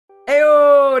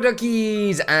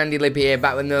duckies, Andilippi here,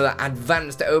 back with another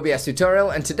advanced OBS tutorial,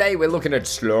 and today we're looking at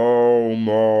slow-mo.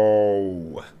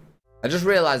 I just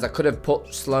realised I could have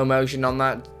put slow motion on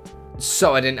that,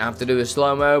 so I didn't have to do the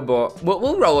slow-mo, but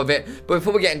we'll roll with it. But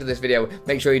before we get into this video,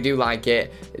 make sure you do like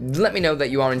it, let me know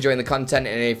that you are enjoying the content,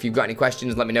 and if you've got any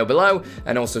questions, let me know below,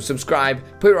 and also subscribe,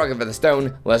 put your rocket for the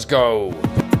stone, let's go.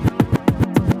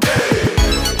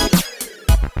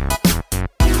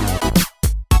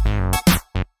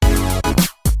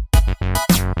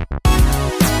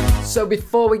 So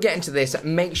before we get into this,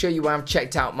 make sure you have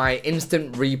checked out my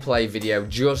instant replay video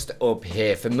just up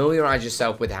here. Familiarize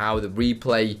yourself with how the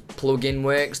replay plugin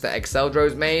works that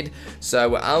Exceldro's made.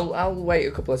 So I'll wait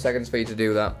a couple of seconds for you to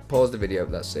do that. Pause the video,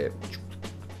 that's it.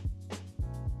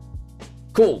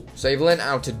 Cool, so you've learned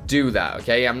how to do that,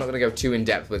 okay? I'm not going to go too in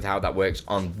depth with how that works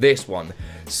on this one.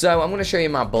 So I'm going to show you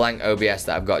my blank OBS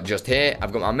that I've got just here.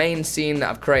 I've got my main scene that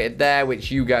I've created there,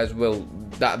 which you guys will,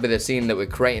 that'll be the scene that we're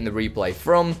creating the replay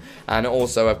from. And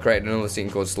also I've created another scene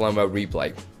called slow-mo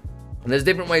replay. And there's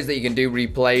different ways that you can do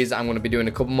replays. I'm going to be doing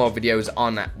a couple more videos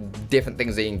on different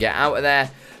things that you can get out of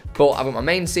there. But I've got my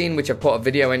main scene, which I've put a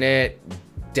video in it.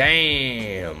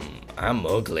 Damn, I'm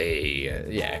ugly.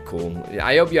 Yeah, cool.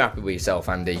 I hope you're happy with yourself,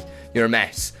 Andy. You're a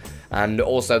mess. And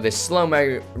also this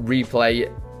slow-mo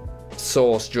replay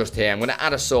source just here. I'm going to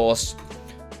add a source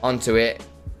onto it,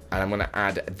 and I'm going to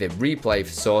add the replay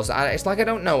source. It's like I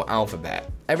don't know alphabet.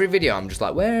 Every video I'm just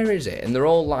like, where is it? And they're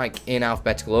all like in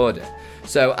alphabetical order.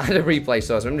 So add a replay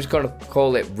source. I'm just going to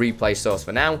call it replay source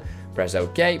for now. Press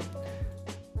OK.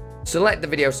 Select the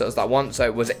video source that I want. So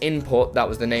it was input. That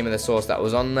was the name of the source that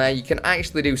was on there. You can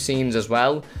actually do scenes as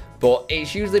well, but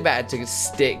it's usually better to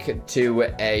stick to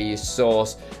a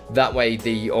source. That way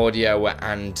the audio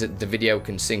and the video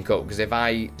can sync up. Because if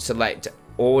I select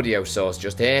audio source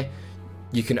just here,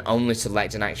 you can only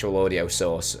select an actual audio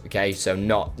source, okay? So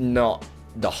not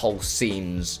the whole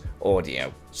scene's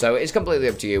audio. So it's completely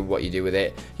up to you what you do with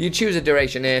it. You choose a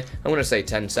duration here. I'm going to say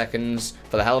 10 seconds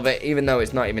for the hell of it, even though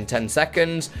it's not even 10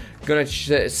 seconds. I'm going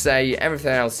to say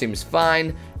everything else seems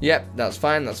fine. Yep, that's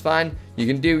fine, that's fine. You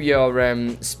can do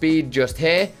your speed just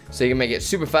here, so you can make it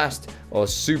super fast or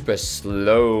super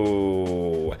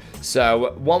slow.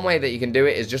 So one way that you can do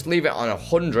it is just leave it on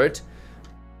 100.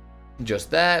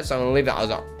 Just there, so I'm gonna leave that as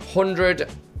 100.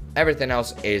 Everything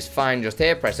else is fine just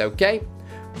here. Press OK,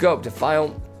 go up to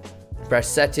file, press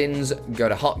settings, go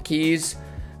to hotkeys,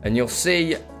 and you'll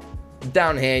see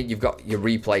down here you've got your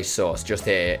replay source just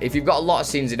here. If you've got a lot of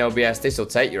scenes in OBS, this will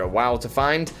take you a while to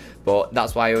find, but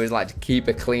that's why I always like to keep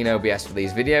a clean OBS for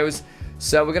these videos.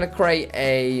 So we're going to create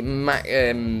a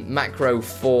macro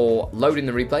for loading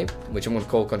the replay, which I'm going to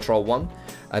call control 1.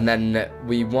 And then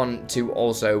we want to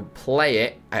also play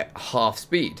it at half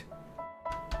speed.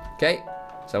 Okay,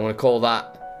 so I'm going to call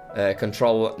that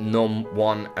control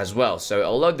num1 as well. So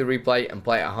it'll load the replay and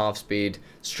play it at half speed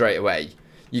straight away.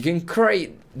 You can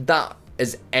create that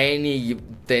as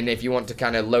anything if you want to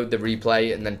kind of load the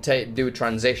replay and then do a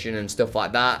transition and stuff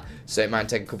like that. So it might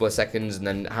take a couple of seconds and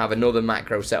then have another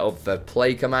macro set up for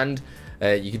play command.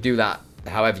 You can do that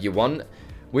however you want.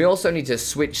 We also need to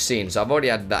switch scene, so I've already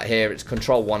added that here. It's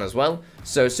control 1 as well.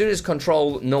 So as soon as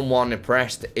control num1 is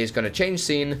pressed, it's going to change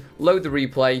scene, load the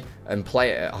replay, and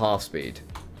play it at half speed.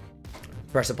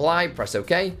 Press apply, press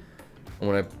OK. I'm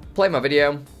going to play my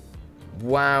video.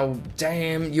 Wow,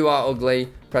 damn, you are ugly.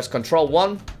 Press control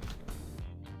 1.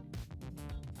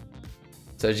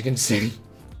 So as you can see,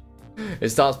 it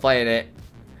starts playing it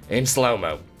in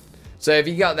slow-mo. So if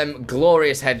you got them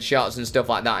glorious headshots and stuff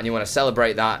like that and you want to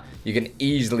celebrate that, you can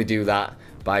easily do that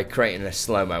by creating a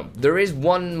slow-mo. There is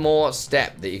one more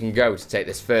step that you can go to take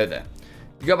this further.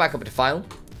 You go back up to File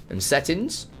and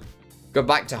Settings, go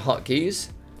back to Hotkeys,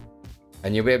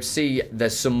 and you'll be able to see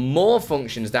there's some more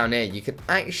functions down here. You can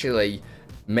actually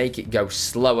make it go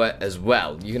slower as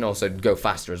well. You can also go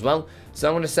faster as well. So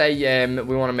I'm going to say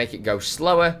we want to make it go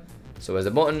slower. So there's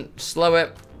a button,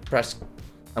 slower, press.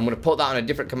 I'm going to put that on a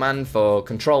different command for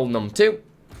control num2,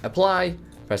 apply,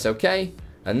 press OK,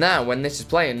 and now when this is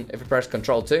playing, if I press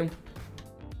control 2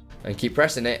 and keep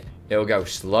pressing it, it will go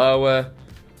slower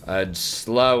and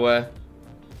slower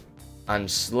and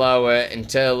slower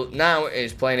until now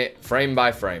it's playing it frame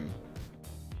by frame.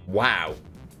 Wow.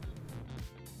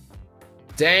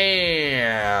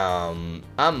 Damn.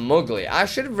 I'm muggly. I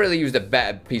should have really used a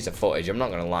better piece of footage, I'm not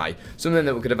going to lie. Something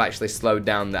that we could have actually slowed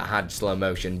down that had slow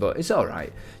motion, but it's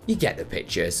alright. You get the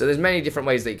picture. So there's many different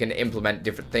ways that you can implement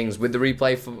different things with the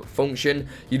replay function.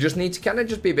 You just need to kind of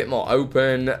just be a bit more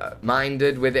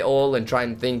open-minded with it all and try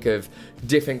and think of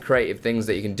different creative things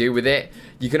that you can do with it.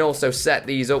 You can also set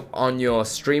these up on your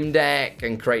Stream Deck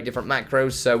and create different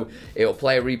macros, so it'll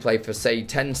play a replay for say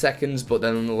 10 seconds, but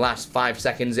then in the last 5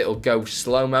 seconds it'll go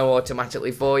slow-mo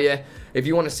automatically for you. If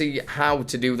you want to see how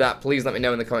to do that, please let me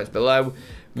know in the comments below.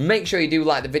 Make sure you do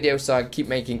like the video so I can keep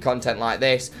making content like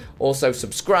this. Also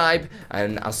subscribe,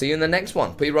 and I'll see you in the next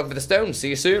one. Put your rock with the stone. See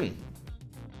you soon.